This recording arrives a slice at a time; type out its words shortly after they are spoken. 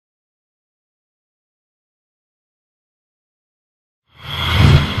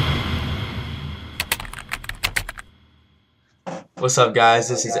What's up, guys?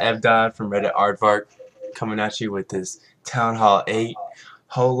 This is Evdod from Reddit Aardvark coming at you with this Town Hall 8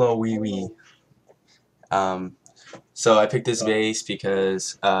 HoLoWiWi. So I picked this base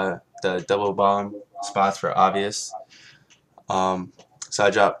because the double bomb spots were obvious. So I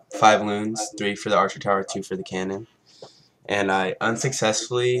dropped 5 Loons, 3 for the Archer Tower, 2 for the cannon. And I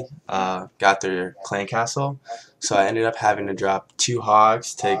unsuccessfully got their clan castle, so I ended up having to drop 2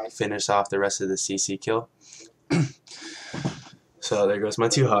 Hogs to finish off the rest of the CC kill. So there goes my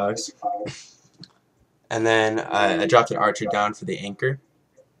 2 Hogs. And then I dropped an archer down for the anchor.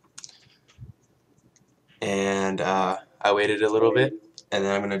 And I waited a little bit. And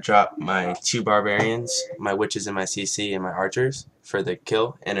then I'm going to drop my 2 barbarians, my witches and my CC, and my archers for the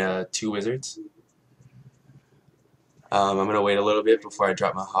kill, and 2 wizards. I'm going to wait a little bit before I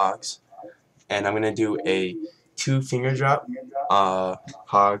drop my hogs. And I'm going to do a 2 finger drop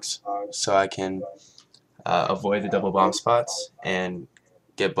hogs so I can avoid the double bomb spots and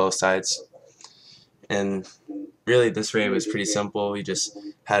get both sides. And really, this raid was pretty simple. We just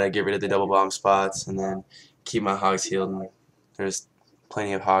had to get rid of the double bomb spots and then keep my hogs healed. And there's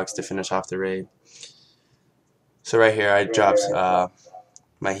plenty of hogs to finish off the raid. So right here, I dropped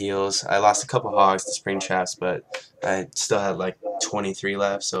my heals. I lost a couple hogs to spring traps, but I still had like 23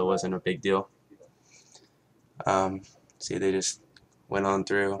 left, so it wasn't a big deal. See, they just went on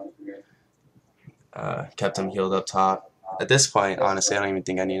through, kept them healed up top. At this point, honestly, I don't even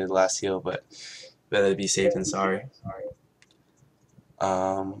think I needed the last heal, but better be safe than sorry.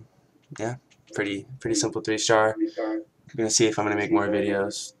 Yeah, pretty simple 3-star. I'm gonna see if I'm gonna make more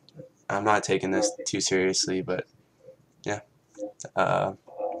videos. I'm not taking this too seriously, but yeah.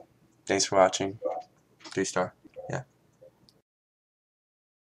 Thanks for watching. 3-star.